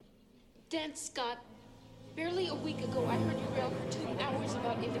Dan Scott, barely a week ago I heard you rail for 2 hours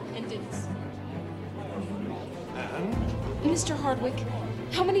about independence. Mr. Hardwick,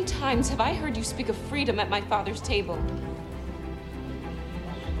 how many times have I heard you speak of freedom at my father's table?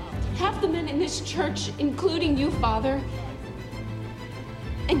 Half the men in this church, including you, Father,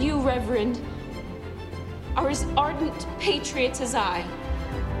 and you, Reverend, are as ardent patriots as I.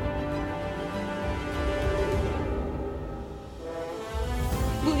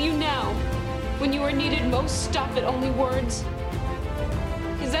 Will you now, when you are needed most, stop at only words?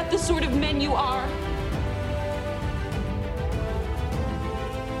 Is that the sort of men you are?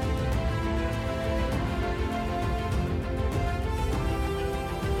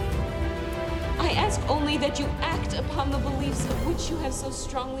 I ask only that you act upon the beliefs of which you have so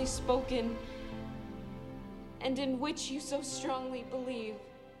strongly spoken, and in which you so strongly believe.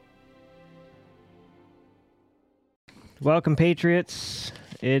 Welcome, Patriots.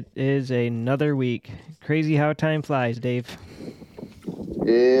 It is another week. Crazy how time flies, Dave.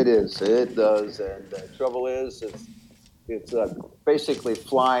 It is. It does. And the trouble is, it's basically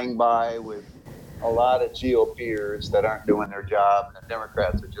flying by with a lot of GOPers that aren't doing their job, and the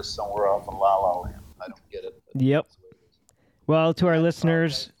Democrats are just somewhere off in La La Land. I don't get it. Yep. Well, to our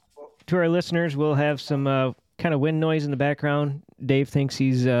listeners, we'll have some kind of wind noise in the background. Dave thinks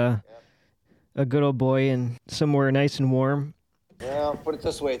he's a good old boy and somewhere nice and warm. Well, put it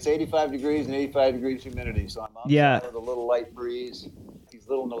this way. It's 85 degrees and 85 degrees humidity, so I'm outside with a little light breeze. These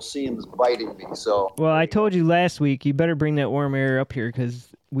little no-see-ums biting me, so... Well, I told you last week, you better bring that warm air up here because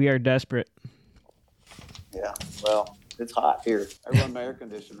we are desperate. Yeah, well, it's hot here. I run my air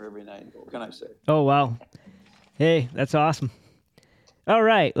conditioner every night. What can I say? Oh, wow. Hey, that's awesome. All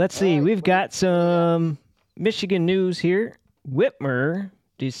right, let's see. We've got some Michigan news here. Whitmer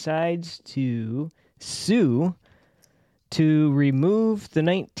decides to sue to remove the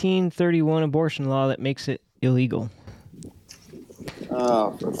 1931 abortion law that makes it illegal.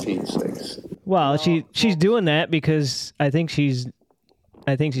 Oh, for Pete's sakes. Well, she's doing that because I think she's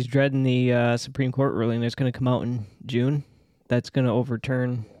dreading the Supreme Court ruling that's going to come out in June. That's going to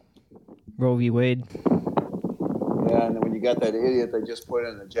overturn Roe v. Wade. Yeah, and then when you got that idiot they just put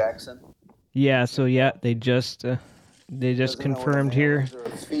in the Jackson. Yeah, so they just confirmed here.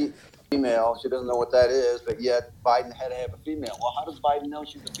 Female, she doesn't know what that is, but yet Biden had to have a female. Well, how does Biden know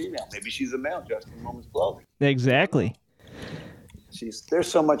she's a female? Maybe she's a male dressed in woman's clothing. Exactly.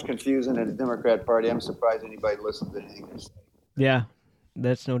 There's so much confusion in the Democrat Party. I'm surprised anybody listens to anything they say. Yeah,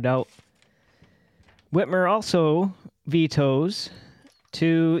 that's no doubt. Whitmer also vetoes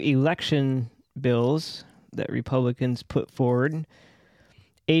 2 election bills that Republicans put forward.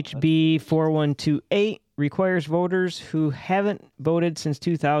 HB 4128 requires voters who haven't voted since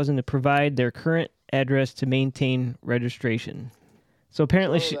 2000 to provide their current address to maintain registration. So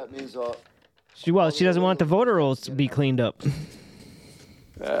apparently she doesn't want the voter rolls to be cleaned up.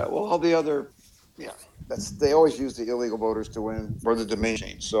 Well, all the other, they always use the illegal voters to win for the domain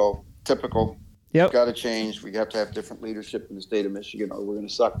change. So typical. Yep. It's got to change. We have to have different leadership in the state of Michigan, or we're going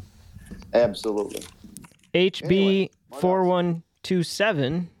to suck. Absolutely. HB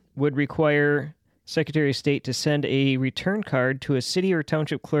 4127 would require Secretary of State to send a return card to a city or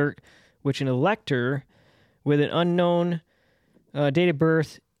township clerk, which an elector with an unknown date of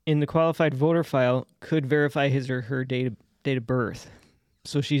birth in the qualified voter file could verify his or her date of birth.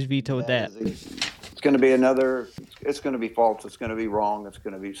 So she's vetoed that. It's going to be it's going to be false. It's going to be wrong. It's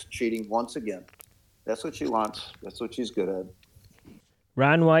going to be cheating once again. That's what she wants. That's what she's good at.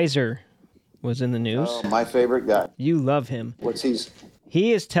 Ron Weiser was in the news. Oh, my favorite guy. You love him.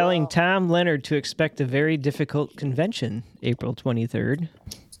 He is telling Tom Leonard to expect a very difficult convention, April 23rd.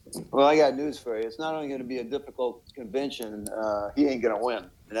 Well, I got news for you. It's not only going to be a difficult convention, he ain't going to win,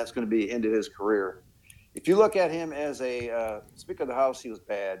 and that's going to be the end of his career. If you look at him as a Speaker of the House, he was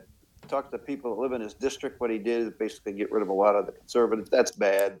bad. Talk to the people that live in his district. What he did is basically get rid of a lot of the conservatives. That's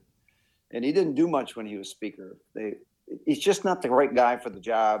bad. And he didn't do much when he was Speaker. He's just not the right guy for the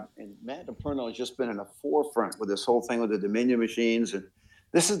job. And Matt DePerno has just been in the forefront with this whole thing with the Dominion machines. And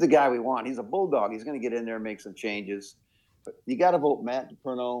this is the guy we want. He's a bulldog. He's going to get in there and make some changes. But you got to vote Matt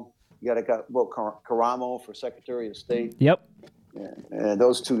DePerno. You got to vote Caramo for Secretary of State. Yep. Yeah, and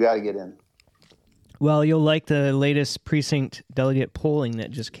those two got to get in. Well, you'll like the latest precinct delegate polling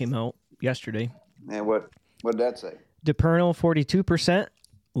that just came out yesterday. And what did that say? DePerno 42%,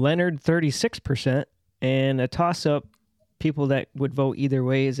 Leonard 36%, and a toss-up, people that would vote either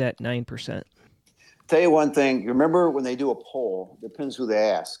way is at 9%. Tell you one thing. You remember when they do a poll, it depends who they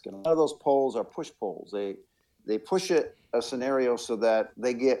ask. And a lot of those polls are push polls. They push it a scenario so that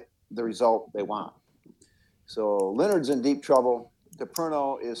they get the result they want. So Leonard's in deep trouble.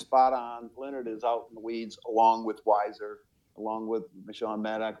 DePruno is spot on. Leonard is out in the weeds along with Weiser, along with Michelle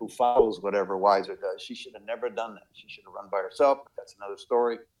Maddock, who follows whatever Weiser does. She should have never done that. She should have run by herself. But that's another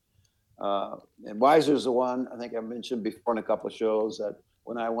story. And Weiser's the one, I think I mentioned before in a couple of shows, that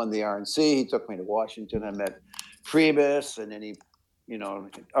when I won the RNC, he took me to Washington. I met Priebus, and then he,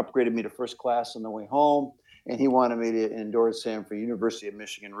 upgraded me to first class on the way home. And he wanted me to endorse him for University of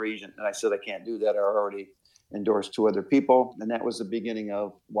Michigan Regent. And I said, I can't do that. I already endorsed 2 other people. And that was the beginning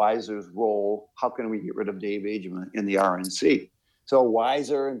of Weiser's role. How can we get rid of Dave Ageman in the RNC? So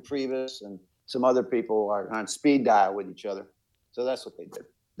Weiser and Priebus and some other people are on speed dial with each other. So that's what they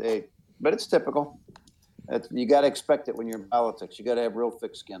did. But it's typical. You got to expect it when you're in politics. You got to have real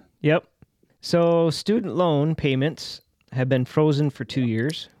thick skin. Yep. So student loan payments have been frozen for 2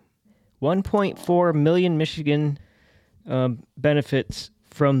 years. 1.4 million Michigan benefits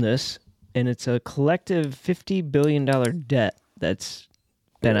from this, and it's a collective $50 billion debt that's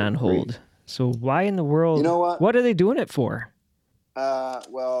been on hold. So why in the world? You know what? What are they doing it for?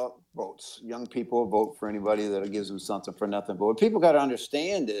 Well, votes. Young people vote for anybody that gives them something for nothing. But what people got to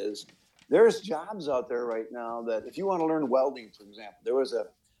understand is there's jobs out there right now that if you want to learn welding, for example, there was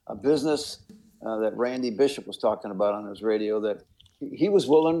a business that Randy Bishop was talking about on his radio that he was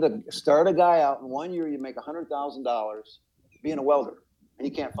willing to start a guy out in 1 year. You make $100,000 being a welder, and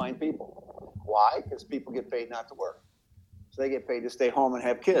you can't find people. Why? Because people get paid not to work. So they get paid to stay home and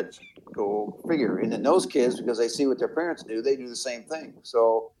have kids. Go figure. And then those kids, because they see what their parents do, they do the same thing.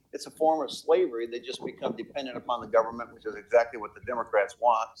 So it's a form of slavery. They just become dependent upon the government, which is exactly what the Democrats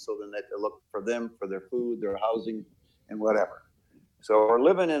want. So then they look for them for their food, their housing, and whatever. So we're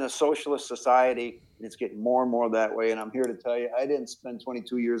living in a socialist society, and it's getting more and more that way. And I'm here to tell you, I didn't spend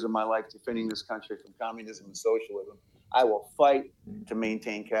 22 years of my life defending this country from communism and socialism. I will fight to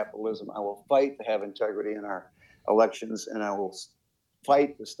maintain capitalism. I will fight to have integrity in our elections, and I will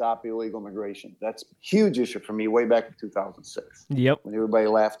fight to stop illegal immigration. That's a huge issue for me way back in 2006. Yep. When everybody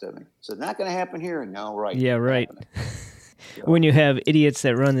laughed at me. So not going to happen here. No, right. Yeah, right. When you have idiots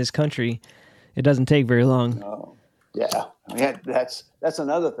that run this country, it doesn't take very long. No. Yeah, that's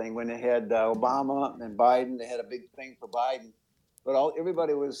another thing. When they had Obama and Biden, they had a big thing for Biden, but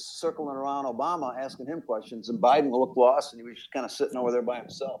everybody was circling around Obama, asking him questions, and Biden looked lost, and he was just kind of sitting over there by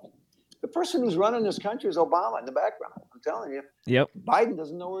himself. The person who's running this country is Obama in the background. I'm telling you. Yep. Biden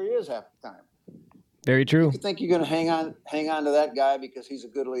doesn't know where he is half the time. Very true. You think you're going to hang on to that guy because he's a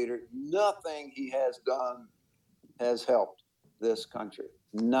good leader? Nothing he has done has helped this country.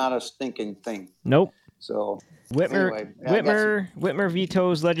 Not a stinking thing. Nope. So Whitmer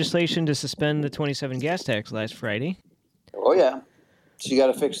vetoes legislation to suspend the 27 gas tax last Friday. Oh yeah, she got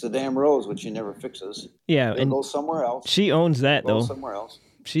to fix the damn roads, which she never fixes. Yeah, and go somewhere else. She owns that though. Somewhere else.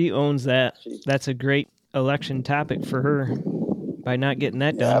 She owns that. That's a great election topic for her by not getting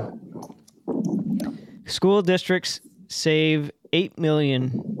that done. School districts save $8 million.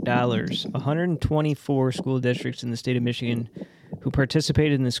 124 school districts in the state of Michigan who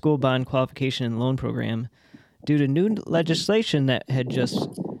participated in the school bond qualification and loan program due to new legislation that had just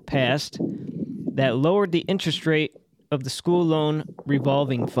passed that lowered the interest rate of the school loan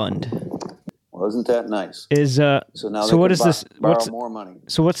revolving fund. Wasn't that nice? So now what is this? Borrow more money.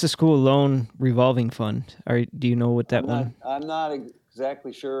 So what's the school loan revolving fund? Do you know what that one? I'm not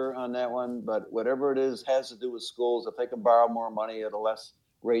exactly sure on that one, but whatever it is has to do with schools. If they can borrow more money at a less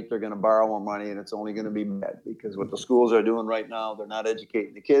rate, they're going to borrow more money, and it's only going to be bad because what the schools are doing right now, they're not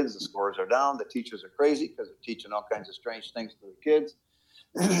educating the kids. The scores are down. The teachers are crazy because they're teaching all kinds of strange things to the kids.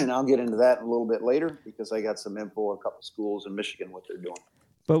 And I'll get into that a little bit later because I got some info on a couple schools in Michigan, what they're doing.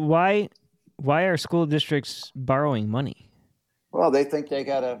 But why are school districts borrowing money? Well, they think they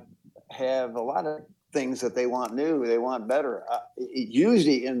got to have a lot of things that they want new, they want better. It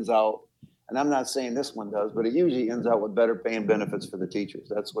usually ends out, and I'm not saying this one does, but it usually ends out with better paying benefits for the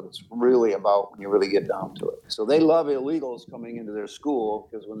teachers. That's what it's really about when you really get down to it. So they love illegals coming into their school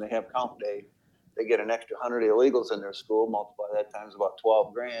because when they have count day, they get an extra 100 illegals in their school, multiply that times about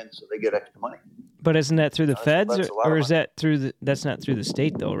 $12,000, so they get extra money. But isn't that through the feds, or is that that's not through the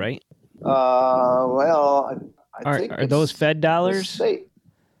state though, right? Well, I think are those Fed dollars? State.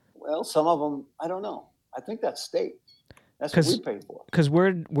 Well, some of them, I don't know. I think that's state. That's what we pay for. Because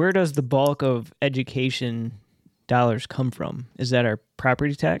where does the bulk of education dollars come from? Is that our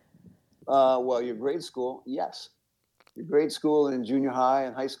property tax? Well, your grade school, yes. Your grade school in junior high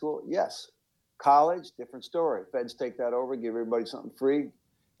and high school, yes. College, different story. Feds take that over, give everybody something free.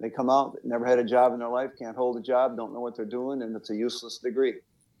 They come out, never had a job in their life, can't hold a job, don't know what they're doing, and it's a useless degree.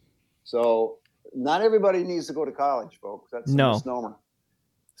 So not everybody needs to go to college, folks. That's a misnomer.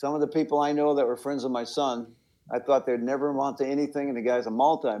 Some of the people I know that were friends of my son, I thought they'd never amount to anything, and the guy's a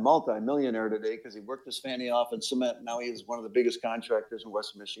multi-millionaire today because he worked his fanny off in cement. Now he is one of the biggest contractors in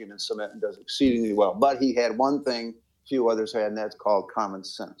West Michigan in cement and does exceedingly well. But he had one thing few others had, and that's called common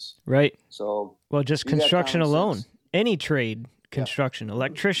sense. Right. So, well, just construction alone, sense. Any trade, construction,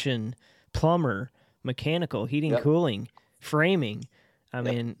 electrician, plumber, mechanical, heating, cooling, framing. I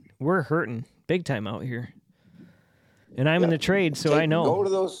mean, we're hurting big time out here. And I'm in the trade, so I know. Go to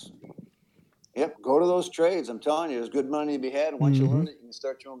those. Go to those trades. I'm telling you, there's good money to be had. And once you learn it, you can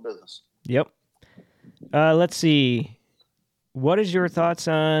start your own business. Yep. Let's see. What is your thoughts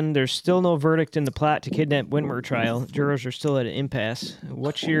on? There's still no verdict in the plot to kidnap Whitmer trial. Jurors are still at an impasse.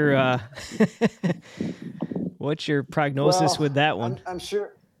 What's your what's your prognosis with that one? I'm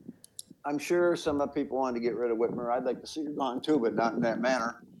sure some people wanted to get rid of Whitmer. I'd like to see her gone too, but not in that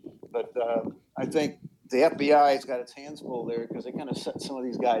manner. But I think the FBI's got its hands full there because they kind of set some of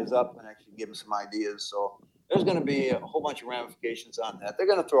these guys up and actually give them some ideas. So there's going to be a whole bunch of ramifications on that. They're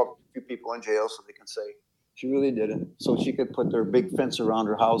going to throw a few people in jail so they can say she really did it. So she could put their big fence around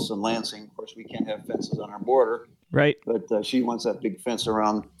her house in Lansing. Of course, we can't have fences on our border. Right. But she wants that big fence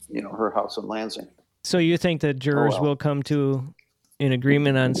around, her house in Lansing. So you think that jurors will come to an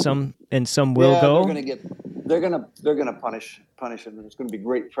agreement on some, and some will go? They're gonna punish them, and there's going to be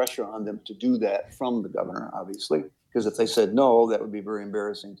great pressure on them to do that from the governor, obviously, because if they said no, that would be very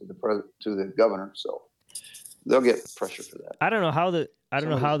embarrassing to the governor. So they'll get pressure for that. I don't know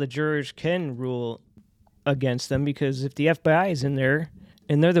how the jurors can rule against them, because if the FBI is in there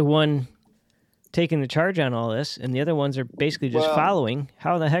and they're the one taking the charge on all this, and the other ones are basically just following,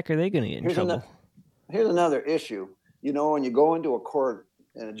 how the heck are they going to get in trouble? Here's another issue. When you go into a court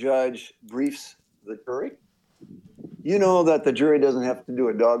and a judge briefs the jury, that the jury doesn't have to do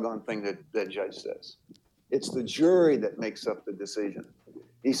a doggone thing that judge says. It's the jury that makes up the decision.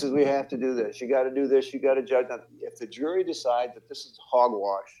 He says, we have to do this. You got to do this. You got to judge. If the jury decides that this is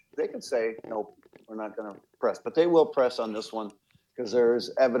hogwash, they can say, nope, we're not going to press. But they will press on this one because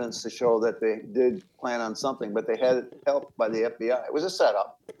there's evidence to show that they did plan on something, but they had help by the FBI. It was a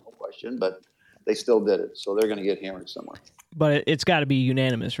setup, no question, but they still did it. So they're going to get hammered somewhere. But it's got to be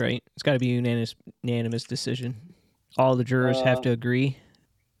unanimous, right? It's got to be a unanimous decision. All the jurors have to agree.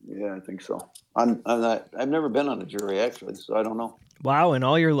 Yeah, I think so. I've never been on a jury, actually, so I don't know. Wow, in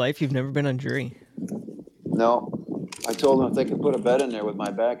all your life, you've never been on jury? No. I told them if they could put a bed in there with my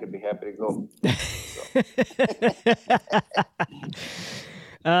back, I'd be happy to go.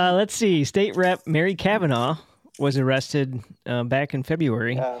 Let's see. State Rep Mary Cavanaugh was arrested back in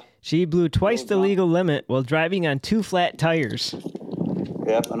February. She blew twice the legal limit while driving on 2 flat tires.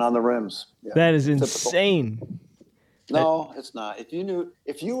 Yep, and on the rims. Yep. That is insane. No, it's not.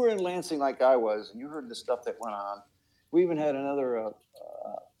 If you were in Lansing like I was, and you heard the stuff that went on, we even had another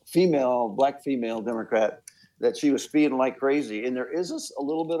black female Democrat that she was speeding like crazy. And there is a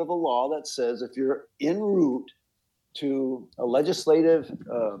little bit of a law that says if you're en route to a legislative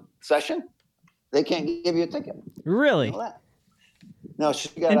session, they can't give you a ticket. Really? You know that? No, she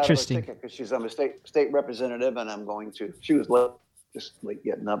got out of a ticket because she's a state representative, and she was late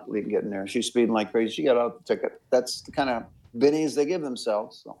getting up, late getting there. She's speeding like crazy. She got out the ticket. That's the kind of bennies they give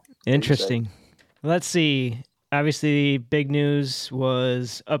themselves. So, interesting. Let's see. Obviously, big news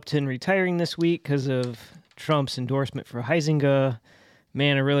was Upton retiring this week because of Trump's endorsement for Huizenga.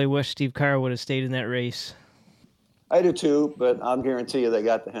 Man, I really wish Steve Carr would have stayed in that race. I do too, but I'll guarantee you they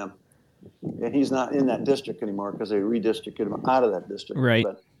got to him. And he's not in that district anymore because they redistricted him out of that district. Right.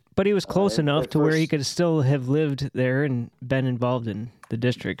 But he was close enough to where he could still have lived there and been involved in the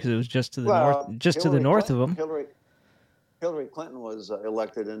district because it was just to the north of him. Hillary Clinton was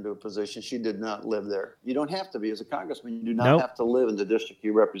elected into a position. She did not live there. You don't have to be as a congressman. You do not have to live in the district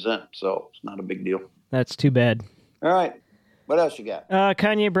you represent. So it's not a big deal. That's too bad. All right. What else you got?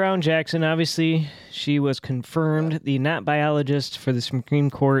 Kanye Brown Jackson, obviously, she was confirmed the not biologist for the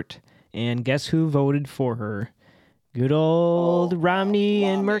Supreme Court. And guess who voted for her? Good old Romney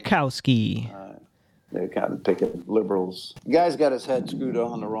and Murkowski. They're kind of picking liberals. The guy's got his head screwed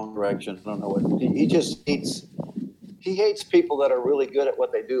on the wrong direction. I don't know what he just hates. He hates people that are really good at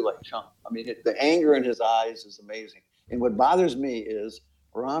what they do, like Trump. I mean, the anger in his eyes is amazing. And what bothers me is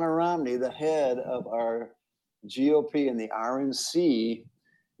Ronna Romney, the head of our GOP and the RNC,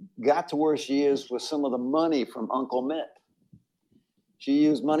 got to where she is with some of the money from Uncle Mitt. She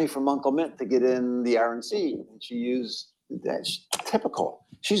used money from Uncle Mitt to get in the RNC, and she used that's typical.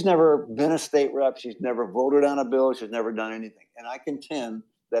 She's never been a state rep. She's never voted on a bill. She's never done anything. And I contend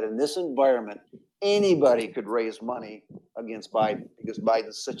that in this environment, anybody could raise money against Biden because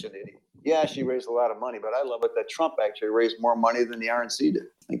Biden's such an idiot. Yeah, she raised a lot of money, but I love it that Trump actually raised more money than the RNC did.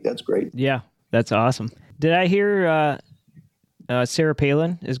 I think that's great. Yeah, That's awesome. Did I hear Sarah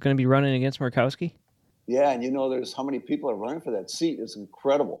Palin is going to be running against Murkowski? Yeah, and there's how many people are running for that seat. It's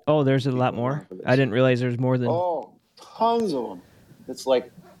incredible. Oh, there's a lot more? I didn't realize there's more than... Oh, tons of them. It's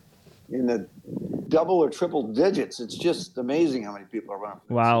like in the double or triple digits. It's just amazing how many people are running for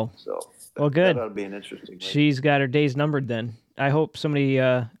that Wow. seat. So well, good. That ought to be an interesting race. She's got her days numbered then. I hope somebody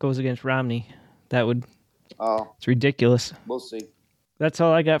goes against Romney. That would... It's ridiculous. We'll see. That's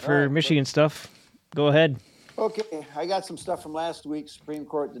all I got for Michigan stuff. Go ahead. Okay, I got some stuff from last week. Supreme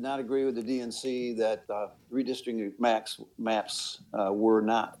Court did not agree with the DNC that redistricting maps were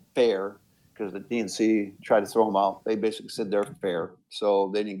not fair because the DNC tried to throw them out. They basically said they're fair,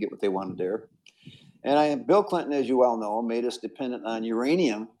 so they didn't get what they wanted there. And Bill Clinton, as you well know, made us dependent on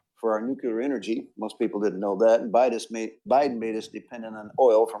uranium for our nuclear energy. Most people didn't know that. And Biden made us dependent on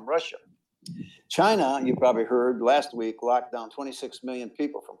oil from Russia. China, you probably heard last week, locked down 26 million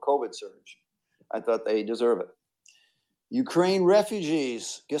people from COVID surge. I thought they deserve it. Ukraine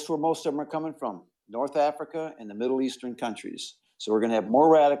refugees, guess where most of them are coming from? North Africa and the Middle Eastern countries. So we're going to have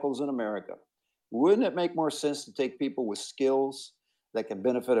more radicals in America. Wouldn't it make more sense to take people with skills that can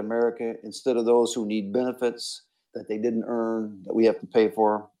benefit America instead of those who need benefits that they didn't earn, that we have to pay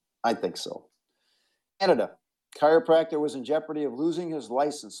for? I think so. Canada, chiropractor was in jeopardy of losing his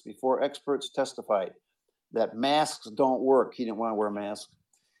license before experts testified that masks don't work. He didn't want to wear a mask.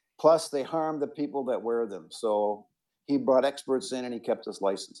 Plus, they harm the people that wear them. So he brought experts in and he kept his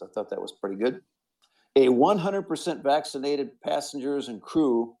license. I thought that was pretty good. A 100% vaccinated passengers and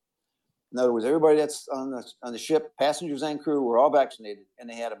crew, in other words, everybody that's on the ship, passengers and crew, were all vaccinated, and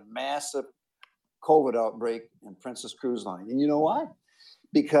they had a massive COVID outbreak in Princess Cruise Line. And you know why?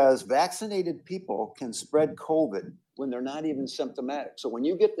 Because vaccinated people can spread COVID when they're not even symptomatic. So when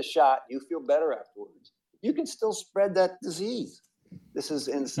you get the shot, you feel better afterwards. You can still spread that disease. This is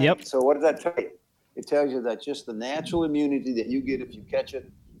insane. Yep. So what does that tell you? It tells you that just the natural immunity that you get if you catch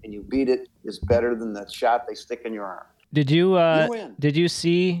it and you beat it is better than the shot they stick in your arm. Did you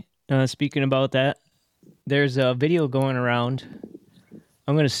see, speaking about that, there's a video going around.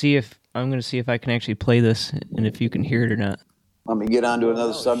 I'm going to see if I can actually play this and if you can hear it or not. Let me get on to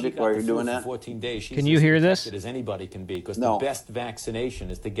another subject while you're doing that. 14 days. Can you hear this? As anybody can be, because No. the best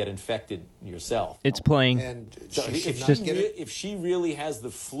vaccination is to get infected yourself. It's playing. And so if she really has the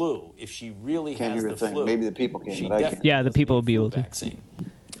flu, if she really Can't has hear the a thing. flu, Maybe the people can, she but I can't. definitely Yeah, the people will be able to. vaccine.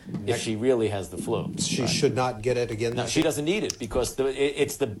 If she really has the flu, She should not get it again. no, she doesn't need it because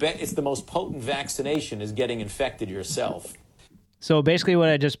it's the most potent vaccination is getting infected yourself. So basically what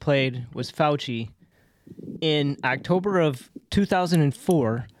I just played was Fauci. In October of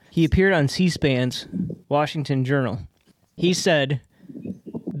 2004, he appeared on C-SPAN's Washington Journal. He said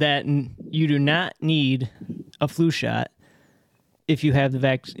that you do not need a flu shot if you have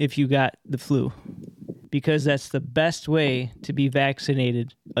if you got the flu, because that's the best way to be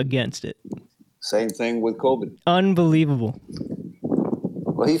vaccinated against it. Same thing with COVID. Unbelievable.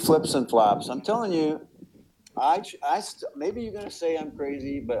 Well, he flips and flops. I'm telling you, maybe you're going to say I'm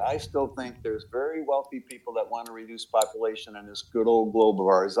crazy, but I still think there's very wealthy people that want to reduce population in this good old globe of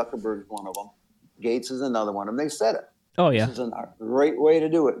ours. Zuckerberg's one of them. Gates is another one of them. They said it. Oh, yeah. This is a great way to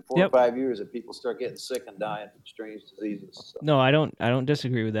do it in 4 Yep. or 5 years if people start getting sick and dying from strange diseases. So. No, I don't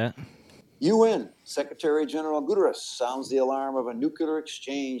disagree with that. UN Secretary General Guterres sounds the alarm of a nuclear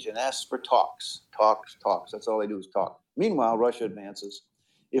exchange and asks for talks. Talks. That's all they do is talk. Meanwhile, Russia advances.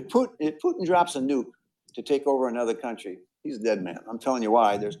 If Putin drops a nuke to take over another country, he's a dead man. I'm telling you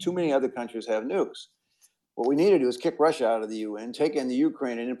why. There's too many other countries have nukes. What we need to do is kick Russia out of the UN, take in the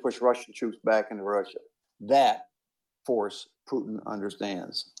Ukraine, and then push Russian troops back into Russia. That force Putin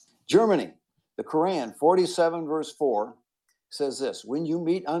understands. Germany, the Quran, 47 verse 4, says this: when you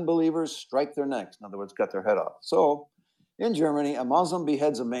meet unbelievers, strike their necks. In other words, cut their head off. So in Germany, a Muslim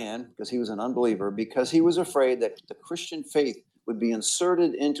beheads a man because he was an unbeliever, because he was afraid that the Christian faith would be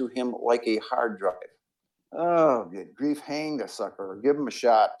inserted into him like a hard drive. Oh, good grief, hang the sucker, or give him a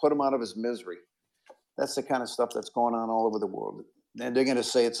shot, put him out of his misery. That's the kind of stuff that's going on all over the world. And they're going to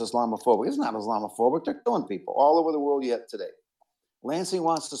say it's Islamophobic. It's not Islamophobic. They're killing people all over the world yet today. Lansing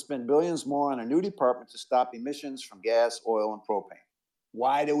wants to spend billions more on a new department to stop emissions from gas, oil, and propane.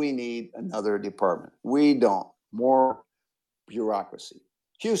 Why do we need another department? We don't. More bureaucracy.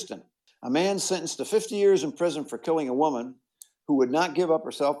 Houston, a man sentenced to 50 years in prison for killing a woman who would not give up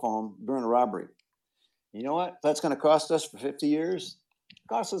her cell phone during a robbery. You know what that's going to cost us for 50 years? It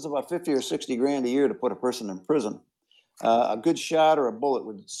costs us about 50 or 60 grand a year to put a person in prison. A good shot or a bullet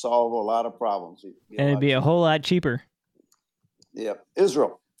would solve a lot of problems. And it'd be a whole lot cheaper. Yeah.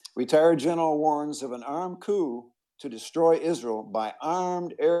 Israel. Retired general warns of an armed coup to destroy Israel by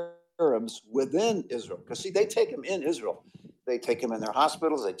armed air Arabs within Israel. Because, see, they take them in Israel. They take them in their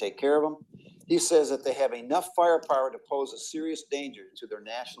hospitals. They take care of them. He says that they have enough firepower to pose a serious danger to their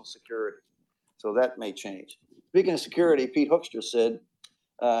national security. So that may change. Speaking of security, Pete Hoekstra said,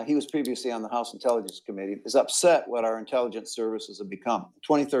 he was previously on the House Intelligence Committee, is upset what our intelligence services have become. In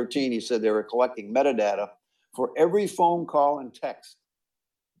 2013, he said they were collecting metadata for every phone call and text.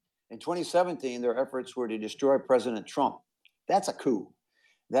 In 2017, their efforts were to destroy President Trump. That's a coup.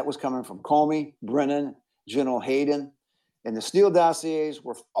 That was coming from Comey, Brennan, General Hayden, and the Steele dossiers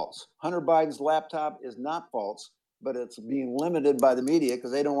were false. Hunter Biden's laptop is not false, but it's being limited by the media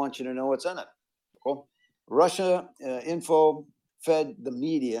because they don't want you to know what's in it. Cool. Russia info fed the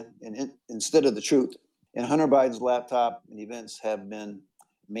media instead of the truth, and Hunter Biden's laptop and events have been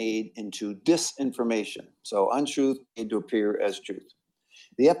made into disinformation. So untruth made to appear as truth.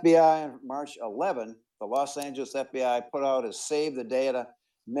 The FBI on March 11, the Los Angeles FBI put out a Save the Data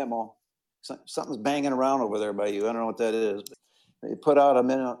memo. Something's banging around over there by you. I don't know what that is. But they put out a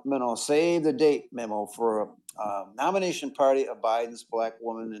memo, Save the Date memo for a nomination party of Biden's black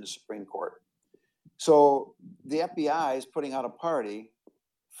woman in the Supreme Court. So the FBI is putting out a party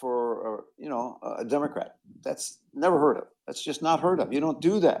for, a Democrat. That's never heard of. That's just not heard of. You don't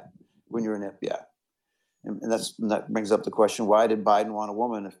do that when you're an FBI. And that brings up the question, why did Biden want a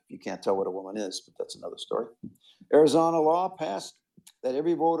woman if you can't tell what a woman is? But that's another story. Arizona law passed that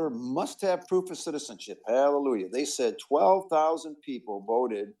every voter must have proof of citizenship. Hallelujah. They said 12,000 people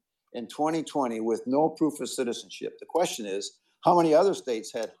voted in 2020 with no proof of citizenship. The question is, how many other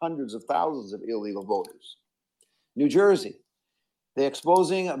states had hundreds of thousands of illegal voters? New Jersey, they're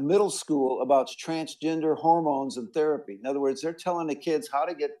exposing a middle school about transgender hormones and therapy. In other words, they're telling the kids how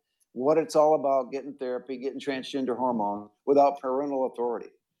to get what it's all about, getting therapy, getting transgender hormone without parental authority.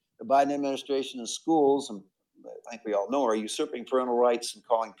 The Biden administration and schools, and I think we all know, are usurping parental rights and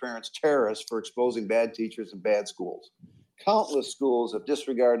calling parents terrorists for exposing bad teachers and bad schools. Countless schools have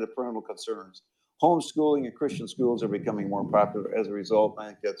disregarded parental concerns. Homeschooling and Christian schools are becoming more popular as a result. I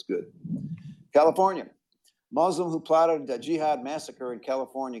think that's good. California, Muslim who plotted a jihad massacre in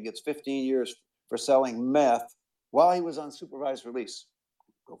California gets 15 years for selling meth while he was on supervised release.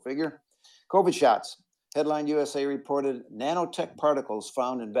 Go figure. COVID shots. Headline USA reported nanotech particles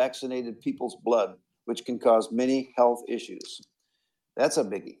found in vaccinated people's blood, which can cause many health issues. That's a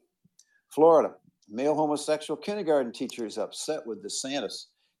biggie. Florida, male homosexual kindergarten teacher is upset with DeSantis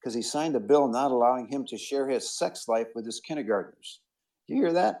because he signed a bill not allowing him to share his sex life with his kindergartners. Do you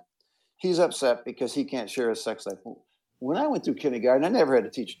hear that? He's upset because he can't share his sex life. When I went through kindergarten, I never had a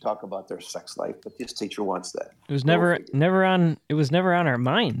teacher talk about their sex life, but this teacher wants that. It was never on our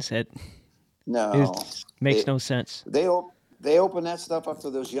minds. It makes no sense. They open that stuff up to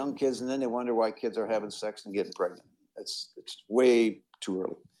those young kids, and then they wonder why kids are having sex and getting pregnant. It's way too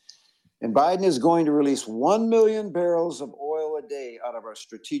early. And Biden is going to release 1 million barrels of oil a day out of our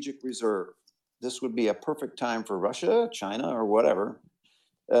strategic reserve. This would be a perfect time for Russia, China, or whatever,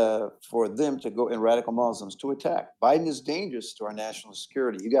 for them to go, and radical Muslims to attack. Biden is dangerous to our national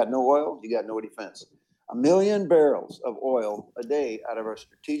security. You got no oil, you got no defense. 1 million barrels of oil a day out of our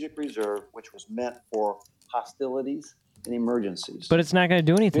strategic reserve, which was meant for hostilities and emergencies. But it's not going to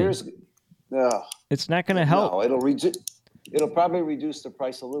do anything. It's not going to help. No, it'll probably reduce the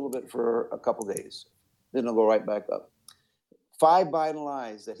price a little bit for a couple days. Then it'll go right back up. 5 Biden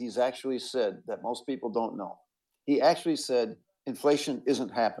lies that he's actually said that most people don't know. He actually said inflation isn't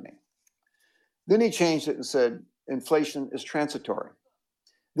happening. Then he changed it and said inflation is transitory.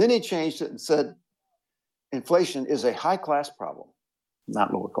 Then he changed it and said inflation is a high-class problem,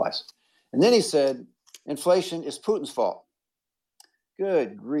 not lower class. And then he said inflation is Putin's fault.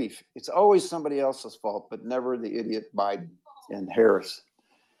 Good grief. It's always somebody else's fault, but never the idiot Biden and Harris.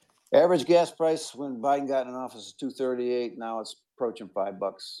 Average gas price when Biden got in office is $2.38. Now it's approaching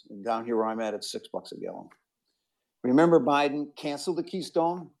 $5. And down here where I'm at, it's $6 a gallon. Remember, Biden canceled the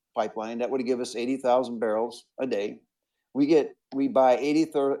Keystone pipeline. That would give us 80,000 barrels a day. We buy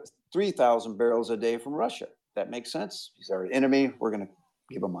 83,000 barrels a day from Russia. That makes sense. He's our enemy. We're going to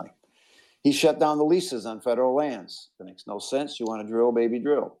give him money. He shut down the leases on federal lands. That makes no sense. You want to drill, baby,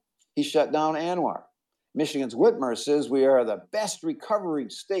 drill. He shut down Anwar. Michigan's Whitmer says we are the best recovering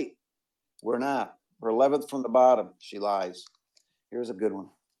state. We're not. We're 11th from the bottom. She lies. Here's a good one.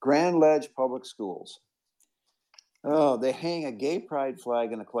 Grand Ledge Public Schools. Oh, they hang a gay pride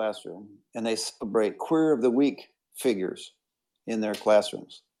flag in the classroom, and they celebrate Queer of the Week figures in their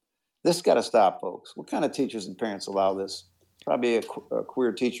classrooms. This got to stop, folks. What kind of teachers and parents allow this? Probably a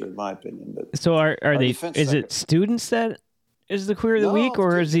queer teacher, in my opinion. But so are they? Is it students that is the Queer of the Week,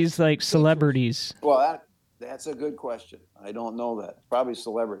 or is these like celebrities? Well, That's a good question. I don't know that. Probably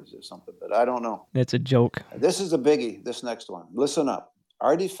celebrities or something, but I don't know. That's a joke. This is a biggie, this next one. Listen up.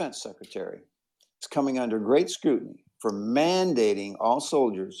 Our defense secretary is coming under great scrutiny for mandating all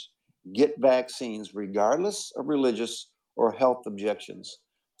soldiers get vaccines regardless of religious or health objections,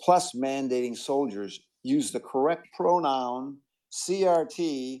 plus mandating soldiers use the correct pronoun,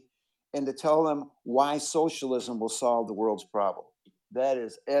 CRT, and to tell them why socialism will solve the world's problem. That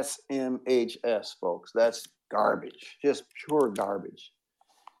is SMHS, folks. That's garbage, just pure garbage.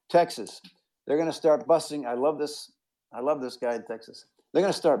 Texas, they're going to start busing. I love this guy in Texas. They're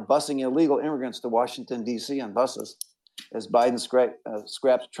going to start busing illegal immigrants to Washington, D.C. on buses as Biden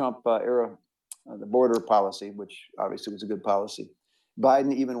scraps Trump era the border policy, which obviously was a good policy.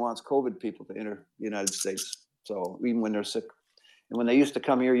 Biden even wants COVID people to enter the United States. So even when they're sick. And when they used to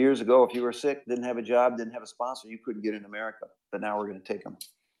come here years ago, if you were sick, didn't have a job, didn't have a sponsor, you couldn't get in America. But now we're going to take them.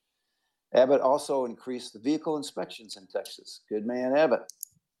 Abbott also increased the vehicle inspections in Texas. Good man, Abbott.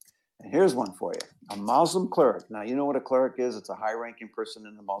 And here's one for you. A Muslim cleric, now you know what a cleric is, it's a high-ranking person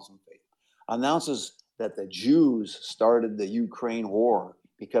in the Muslim faith, announces that the Jews started the Ukraine war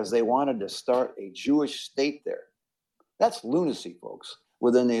because they wanted to start a Jewish state there. That's lunacy, folks,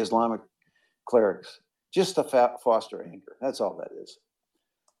 within the Islamic clerics. Just to foster anger. That's all that is.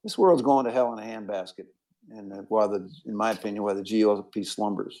 This world's going to hell in a handbasket, and in my opinion, while the GOP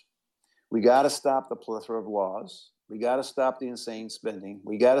slumbers. We got to stop the plethora of laws. We got to stop the insane spending.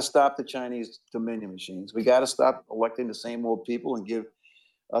 We got to stop the Chinese dominion machines. We got to stop electing the same old people and gave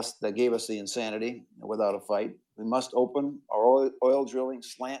us the insanity without a fight. We must open our oil drilling,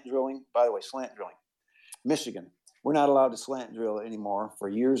 slant drilling. By the way, slant drilling. Michigan, we're not allowed to slant drill anymore for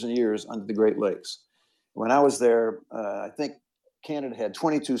years and years under the Great Lakes. When I was there, I think Canada had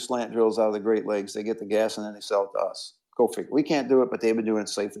 22 slant drills out of the Great Lakes. They get the gas and then they sell it to us. Go figure. We can't do it, but they've been doing it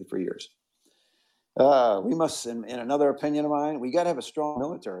safely for years. We must, in another opinion of mine, we got to have a strong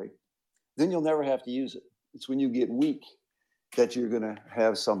military. Then you'll never have to use it. It's when you get weak that you're going to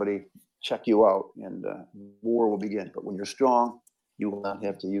have somebody check you out and war will begin. But when you're strong, you will not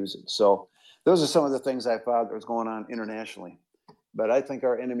have to use it. So those are some of the things I found that was going on internationally. But I think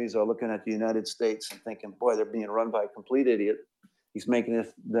our enemies are looking at the United States and thinking, boy, they're being run by a complete idiot. He's making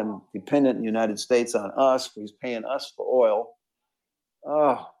them dependent in the United States on us. He's paying us for oil.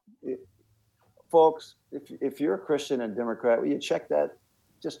 Folks, if you're a Christian and Democrat, will you check that?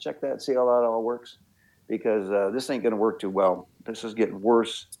 Just check that and see how that all works. Because this ain't going to work too well. This is getting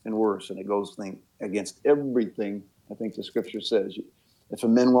worse and worse. And it goes against everything I think the scripture says. If a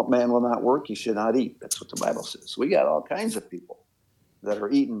man will not work, he should not eat. That's what the Bible says. We got all kinds of people that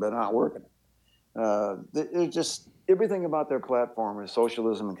are eating but not working. They're just everything about their platform is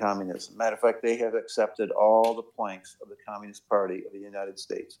socialism and communism. Matter of fact, they have accepted all the planks of the Communist Party of the United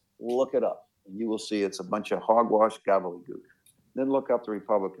States. Look it up, and you will see it's a bunch of hogwash gobbledygook. Then look up the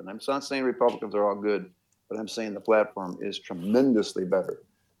Republican. I'm not saying Republicans are all good, but I'm saying the platform is tremendously better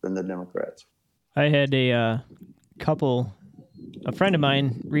than the Democrats. I had a friend of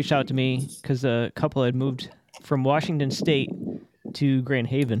mine reached out to me because a couple had moved from Washington State to Grand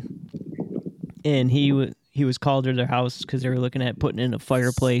Haven, and he was called to their house because they were looking at putting in a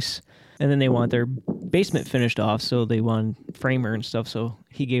fireplace, and then they want their basement finished off, so they want framer and stuff. So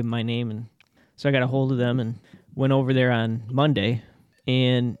he gave my name, and so I got a hold of them and went over there on Monday,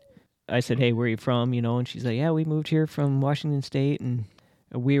 and I said, "Hey, where are you from?" And she's like, "Yeah, we moved here from Washington State, and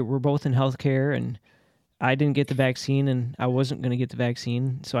we're both in healthcare, and I didn't get the vaccine, and I wasn't going to get the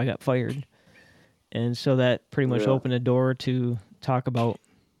vaccine, so I got fired." And so that pretty much opened a door to talk about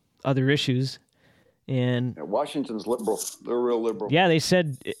other issues. And Washington's liberal. They're real liberal. Yeah, they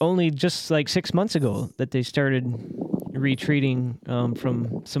said only just like 6 months ago that they started retreating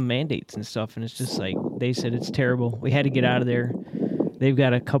from some mandates and stuff. And it's just like, they said it's terrible. We had to get out of there. They've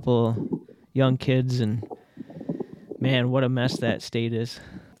got a couple young kids, and man, what a mess that state is.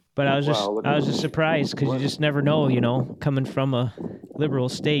 But I was just surprised because you just never know, coming from a liberal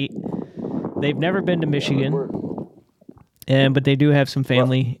state. They've never been to Michigan, but they do have some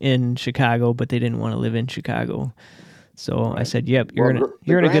family in Chicago, but they didn't want to live in Chicago. So I said, "Yep, you're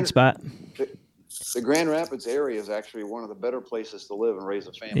in a good spot." The Grand Rapids area is actually one of the better places to live and raise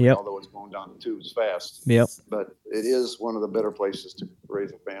a family, although it's going down the tubes fast. Yep. But it is one of the better places to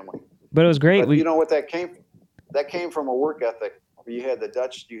raise a family. But it was great. But you know what that came from? That came from a work ethic. You had the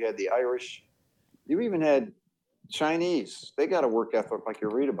Dutch, you had the Irish, you even had Chinese. They got a work ethic like you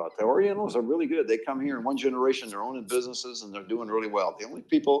read about. The Orientals are really good. They come here in one generation, they're owning businesses, and they're doing really well. The only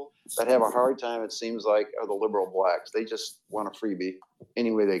people that have a hard time, it seems like, are the liberal blacks. They just want a freebie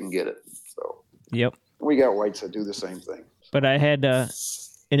any way they can get it. So yep, we got whites that do the same thing. But I had an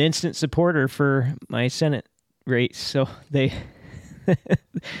instant supporter for my Senate race, so they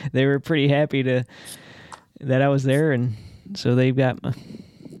they were pretty happy that I was there, and so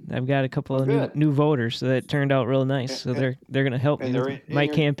I've got a couple of new voters, so that turned out real nice. So they're going to help me with my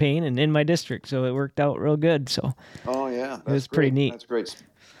campaign and in my district, so it worked out real good. So it was pretty neat. That's great. Speaking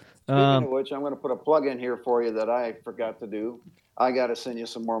of which, I'm going to put a plug in here for you that I forgot to do. I got to send you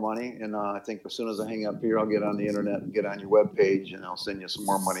some more money, and I think as soon as I hang up here, I'll get on the internet and get on your webpage, and I'll send you some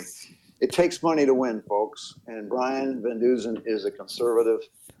more money. It takes money to win, folks, and Brian Van Dusen is a conservative.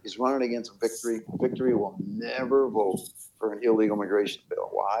 He's running against Victory. Victory will never vote for an illegal immigration bill.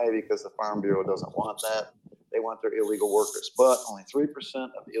 Why? Because the Farm Bureau doesn't want that. They want their illegal workers, but only 3%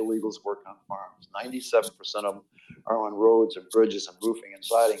 of the illegals work on farms. 97% of them are on roads and bridges and roofing and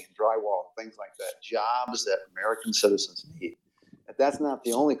siding and drywall, things like that. Jobs that American citizens need. But that's not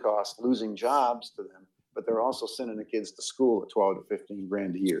the only cost, losing jobs to them, but they're also sending the kids to school at 12 to 15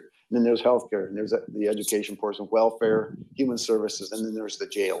 grand a year. And then there's healthcare, and there's the education portion, welfare, human services, and then there's the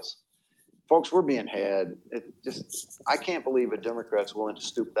jails. Folks, we're being had. I can't believe a Democrat's willing to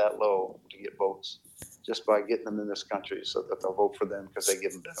stoop that low to get votes just by getting them in this country so that they'll vote for them because they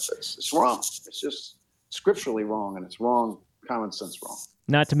give them benefits. It's wrong. It's just scripturally wrong, and it's wrong, common sense wrong.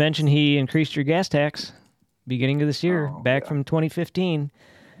 Not to mention he increased your gas tax beginning of this year, from 2015.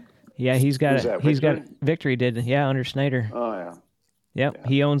 Yeah, he's got Victory did. Yeah, under Snyder. Oh, yeah. Yep,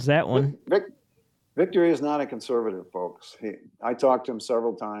 he owns that one. Victory is not a conservative, folks. I talked to him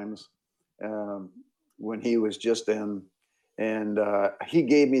several times when he was just in, and he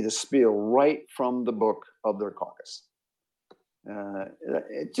gave me the spiel right from the book of their caucus.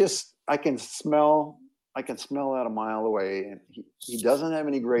 I can smell that a mile away, and he doesn't have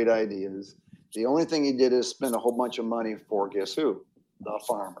any great ideas. The only thing he did is spend a whole bunch of money for, guess who? The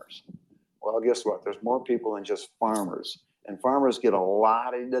farmers. Well, guess what? There's more people than just farmers. And farmers get a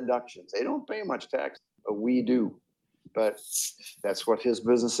lot of deductions. They don't pay much tax, but we do. But that's what his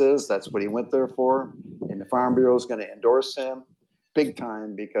business is. That's what he went there for. And the Farm Bureau is going to endorse him big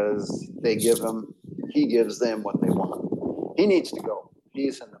time because he gives them what they want. He needs to go.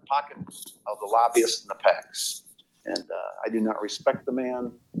 He's in the pocket of the lobbyists and the PACs. And I do not respect the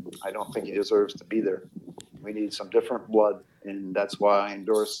man. I don't think he deserves to be there. We need some different blood. And that's why I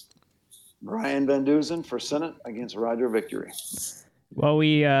endorse Brian Van Dusen for Senate against Roger Victory. Well,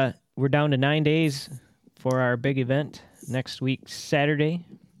 we're down to 9 days for our big event next week, Saturday,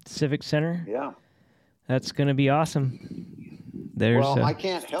 Civic Center. Yeah. That's going to be awesome. I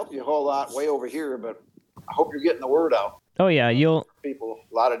can't help you a whole lot way over here, but I hope you're getting the word out. Oh, yeah. People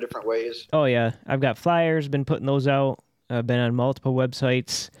a lot of different ways. Oh, yeah. I've got flyers, been putting those out. I've been on multiple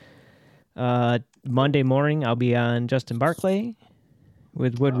websites. Monday morning, I'll be on Justin Barclay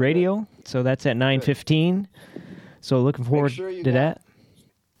with Wood Radio. So that's at 9:15. So looking forward to that.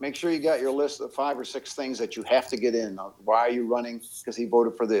 Make sure you got your list of 5 or 6 things that you have to get in. Why are you running? Because he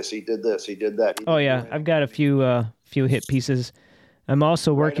voted for this. He did this. He did that. I've got a few hit pieces. I'm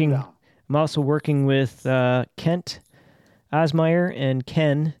also working with Kent Osmeyer and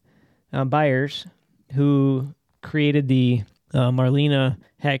Ken Byers, who created the Marlena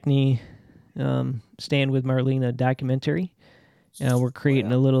Hackney Stand with Marlena documentary. We're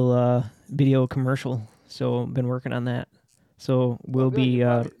creating a little video commercial, so I've been working on that. So we'll be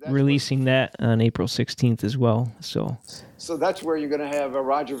releasing that on April 16th as well. So that's where you're going to have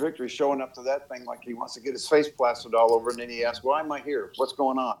Roger Victory showing up to that thing like he wants to get his face plastered all over, and then he asks, "Why am I here? What's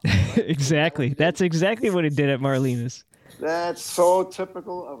going on?" Exactly. That's exactly what he did at Marlena's. That's so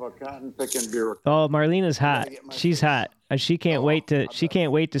typical of a cotton-picking bureaucrat. Oh, Marlena's hot. She's hot. She can't wait to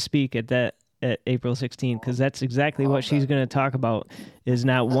speak at April 16th, because that's exactly what she's going to talk about. Is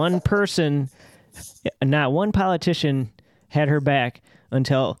not one politician had her back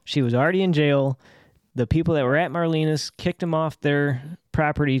until she was already in jail. The people that were at Marlena's kicked them off their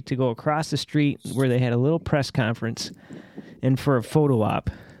property to go across the street where they had a little press conference and for a photo op.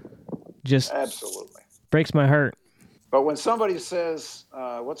 Just absolutely breaks my heart. But when somebody says,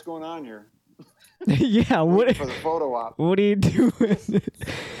 "What's going on here?" Yeah, for the photo op. What are you doing?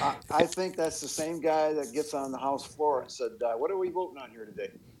 I think that's the same guy that gets on the House floor and said, "What are we voting on here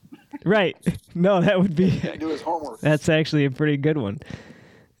today?" Right. No, that would be do his homework. That's actually a pretty good one.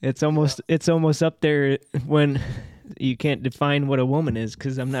 It's almost up there when you can't define what a woman is,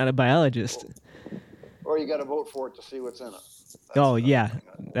 because I'm not a biologist. Or you got to vote for it to see what's in it.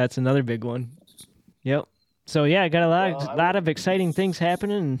 That's another big one. Yep. So I got a lot of exciting things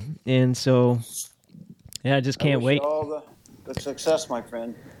happening, and so I just can't wait. All the success, my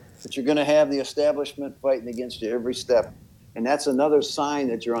friend. But you're going to have the establishment fighting against you every step. And that's another sign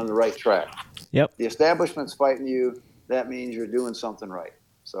that you're on the right track. Yep. The establishment's fighting you. That means you're doing something right.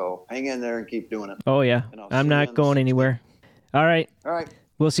 So hang in there and keep doing it. Oh, yeah. And I'll I'm see you not on the going 16th. anywhere. All right. All right.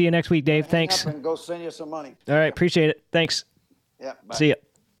 We'll see you next week, Dave. Hang Thanks. up and go send you some money. All right. Appreciate it. Thanks. Yeah. Bye. See ya.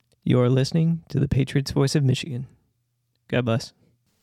 You're listening to the Patriots Voice of Michigan. God bless.